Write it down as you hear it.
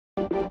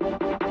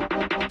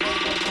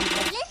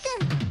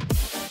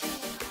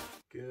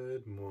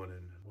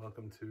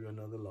welcome to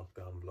another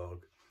lockdown vlog.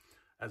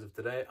 As of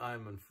today,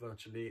 I'm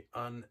unfortunately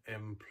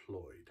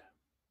unemployed.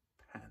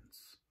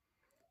 Pants.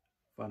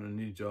 Finding a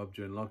new job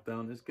during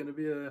lockdown is going to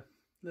be a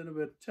little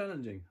bit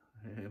challenging,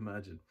 I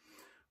imagine,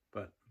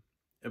 but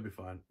it'll be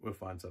fine. We'll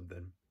find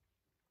something.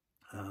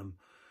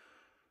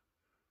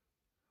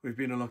 We've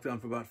been in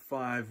lockdown for about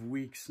 5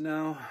 weeks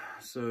now,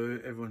 so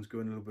everyone's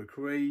going a little bit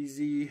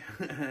crazy,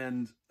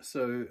 and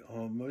so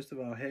most of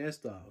our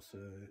hairstyles, so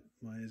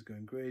my hair's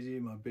going crazy,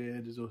 my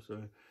beard is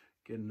also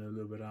getting a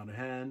little bit out of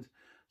hand.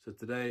 So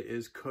today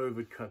is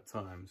COVID cut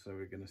time, so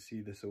we're going to see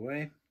this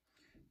away,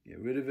 get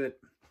rid of it,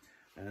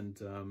 and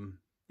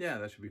yeah,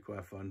 that should be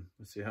quite fun.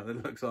 Let's see how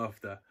that looks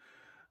after.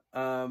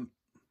 I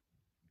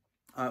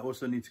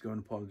also need to go and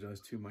apologize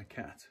to my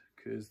cat,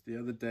 because the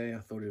other day I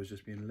thought he was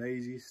just being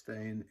lazy,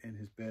 staying in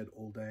his bed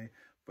all day,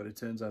 but it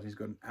turns out he's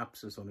got an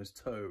abscess on his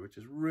toe, which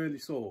is really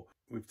sore.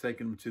 We've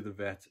taken him to the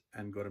vet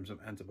and got him some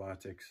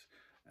antibiotics,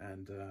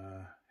 and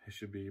he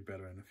should be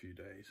better in a few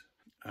days.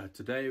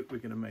 Today we're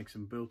going to make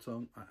some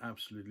biltong. I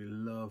absolutely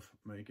love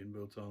making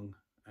biltong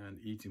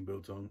and eating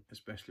biltong,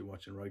 especially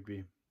watching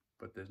rugby,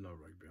 but there's no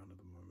rugby on at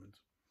the moment.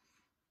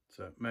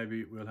 So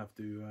maybe we'll have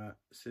to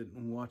sit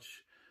and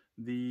watch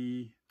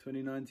the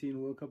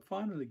 2019 World Cup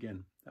final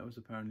again. That was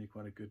apparently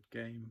quite a good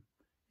game.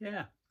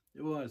 Yeah,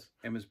 it was.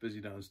 Emma's busy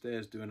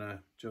downstairs doing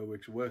a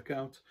joewicks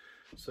workout,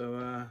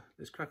 so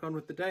let's crack on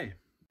with the day.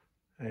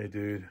 Hey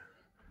dude,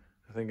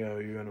 I think I owe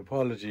you an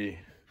apology.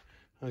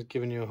 I was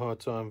giving you a hard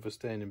time for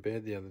staying in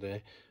bed the other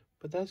day,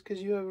 but that's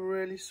because you have a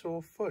really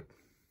sore foot,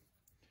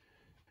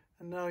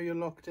 and now you're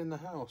locked in the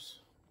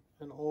house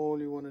and all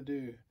you want to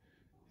do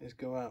is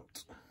go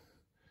out.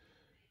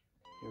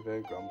 You're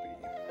very grumpy.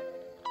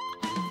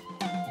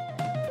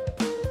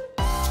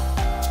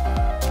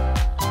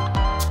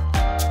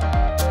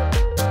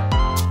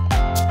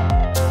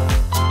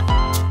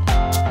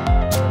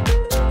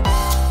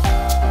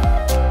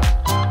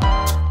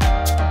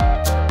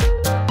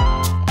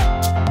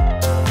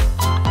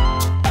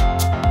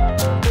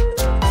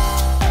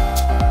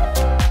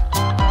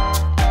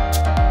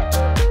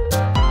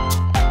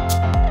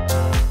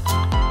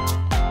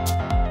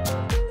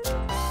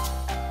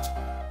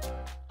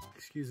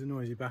 Excuse the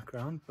noisy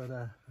background, but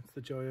that's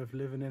the joy of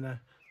living in a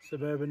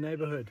suburban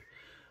neighborhood.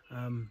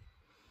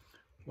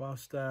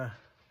 Whilst Emma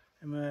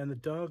and the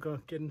dog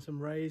are getting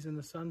some rays in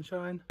the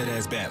sunshine.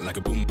 That's bad, like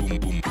a boom boom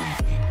boom.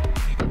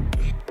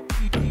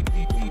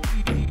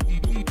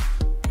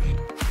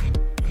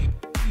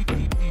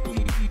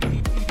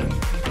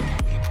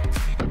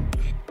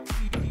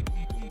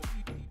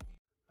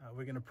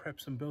 We're gonna prep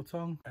some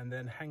biltong and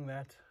then hang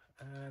that,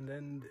 and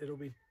then it'll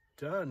be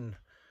done.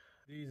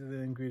 These are the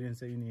ingredients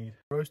that you need.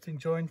 Roasting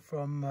joint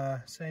from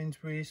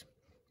Sainsbury's.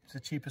 It's the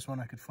cheapest one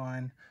I could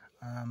find.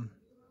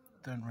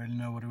 Don't really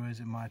know what it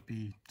is. It might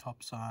be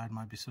top side,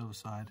 might be silver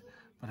side,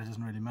 but it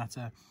doesn't really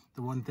matter.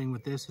 The one thing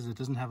with this is it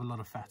doesn't have a lot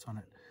of fat on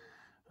it.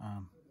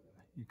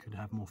 You could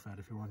have more fat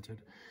if you wanted.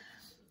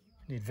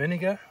 You need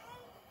vinegar,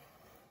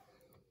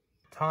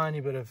 tiny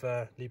bit of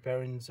Lee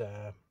Perrins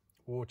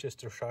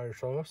Worcestershire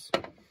sauce,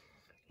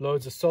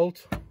 loads of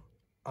salt.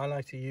 I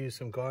like to use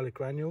some garlic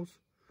granules,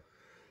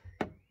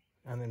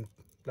 and then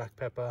black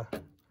pepper,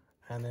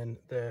 and then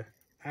the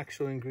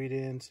actual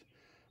ingredient,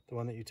 the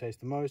one that you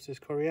taste the most, is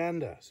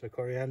coriander. So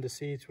coriander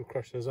seeds, we'll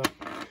crush those up,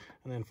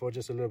 and then for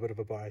just a little bit of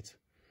a bite,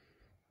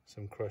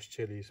 some crushed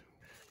chilies.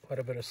 Quite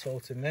a bit of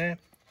salt in there.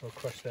 We'll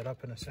crush that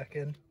up in a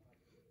second.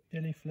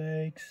 Chili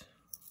flakes,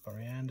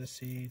 coriander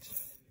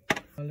seeds,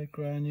 garlic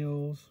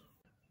granules.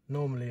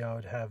 Normally I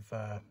would have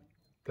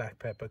black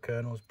pepper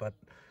kernels, but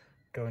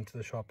going to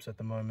the shops at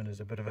the moment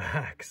is a bit of a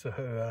hack, so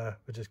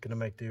we're just going to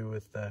make do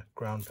with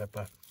ground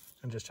pepper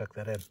and just chuck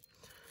that in.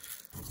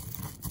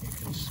 You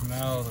can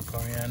smell the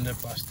coriander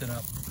busting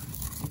up.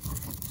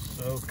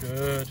 So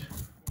good.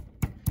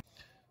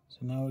 So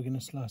now we're going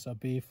to slice our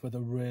beef with a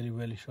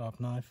really sharp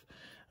knife.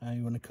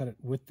 You want to cut it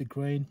with the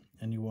grain,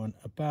 and you want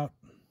about,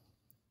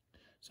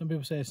 some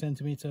people say 1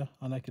 centimeter,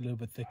 I like it a little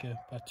bit thicker,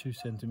 about 2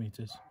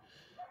 centimeters.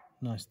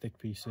 Nice thick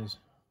pieces,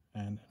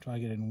 and try to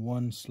get it in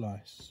one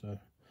slice, so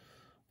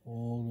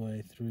all the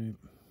way through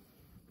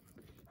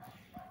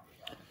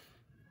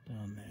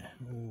down there.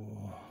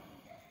 Ooh.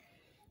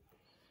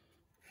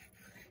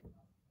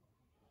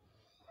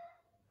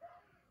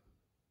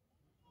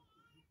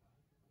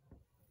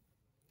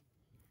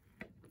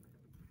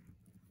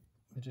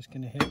 We're just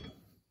going to hit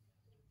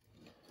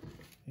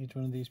each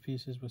one of these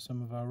pieces with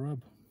some of our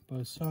rub,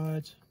 both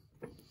sides.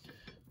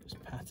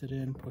 Just pat it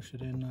in, push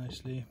it in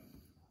nicely.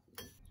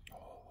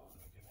 Oh,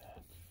 look at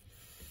that.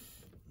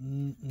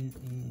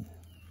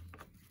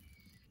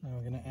 Now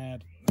we're going to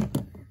add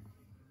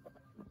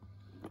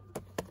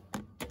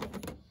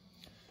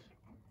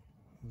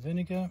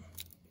vinegar,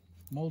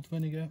 malt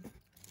vinegar,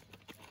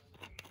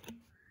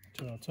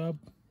 to our tub.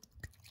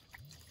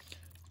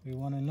 We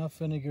want enough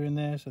vinegar in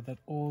there so that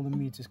all the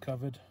meat is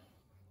covered.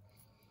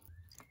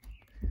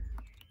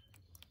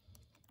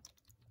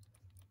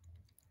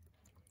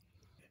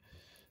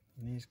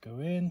 And these go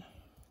in,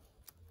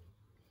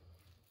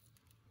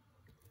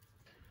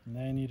 and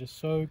they need a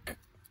soak.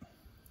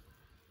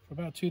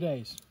 for about 2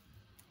 days.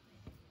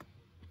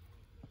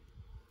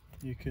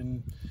 You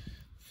can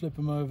flip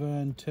them over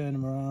and turn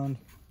them around,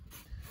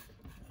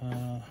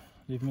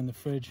 leave them in the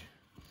fridge.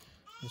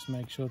 Just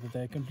make sure that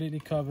they're completely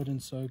covered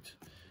and soaked,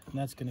 and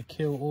that's going to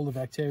kill all the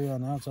bacteria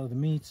on the outside of the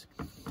meat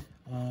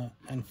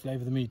and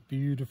flavor the meat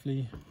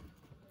beautifully.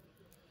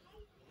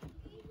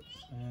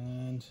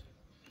 And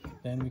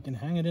then we can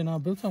hang it in our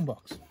biltong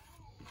box.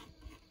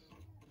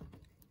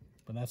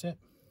 But that's it.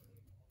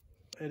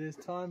 It is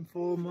time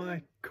for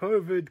my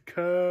COVID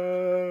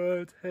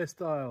cut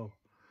hairstyle.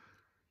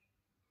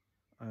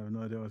 I have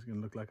no idea what it's going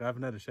to look like. I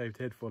haven't had a shaved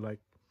head for like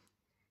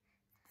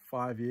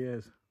 5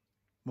 years.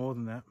 More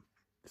than that.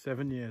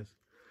 7 years.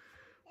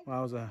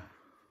 Wowza.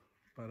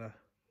 But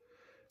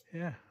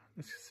yeah,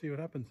 let's see what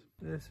happens.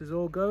 This is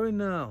all going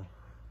now.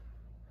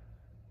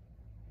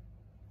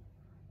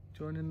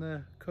 Joining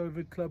the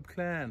COVID Club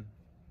clan.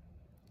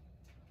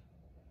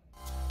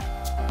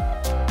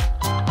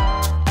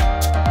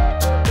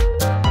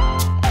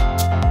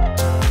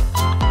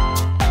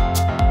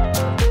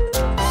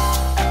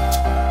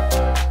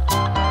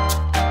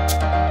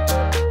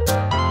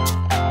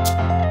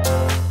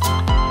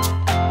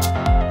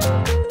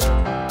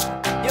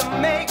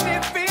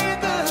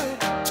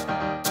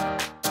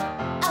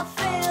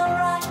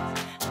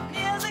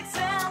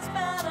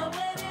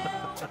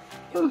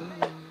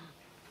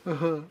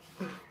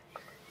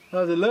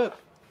 How's it look?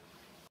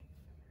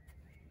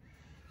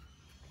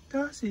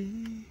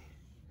 Darcy.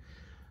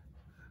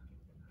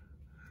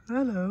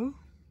 Hello.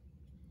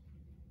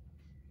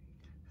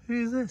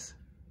 Who is this?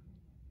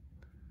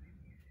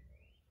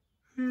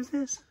 Who is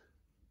this?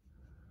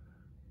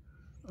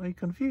 Are you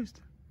confused?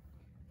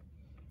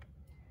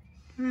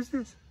 Who is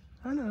this?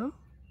 Hello.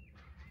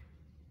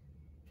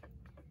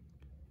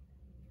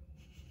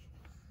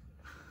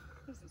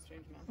 That's a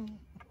strange man.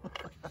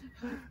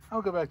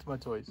 I'll go back to my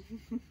toys.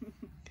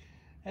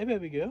 Hey,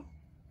 baby girl.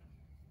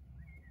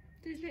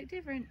 Does it look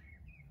different?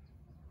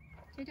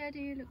 To Daddy,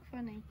 you look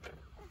funny.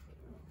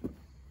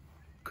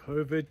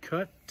 COVID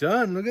cut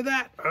done. Look at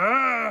that.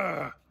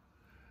 Ah,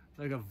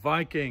 like a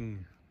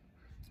Viking.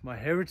 It's my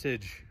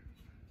heritage.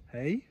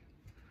 Hey?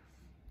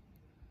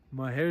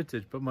 My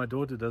heritage, but my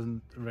daughter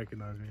doesn't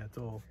recognize me at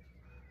all.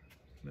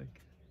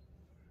 Like,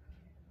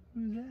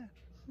 who's that?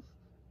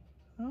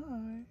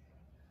 Hi.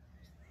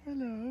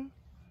 Hello.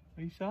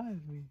 Are you shy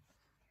of me?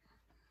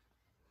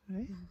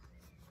 Hey?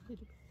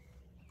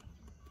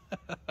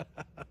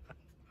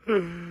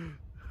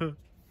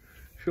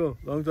 Sure,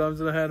 long time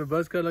since I had a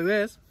buzz cut like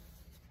this.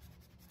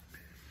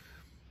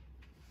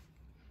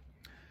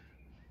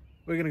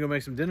 We're gonna go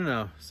make some dinner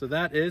now. So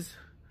that is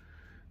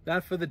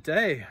that for the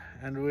day,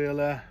 and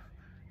we'll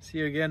see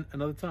you again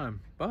another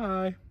time.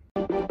 Bye.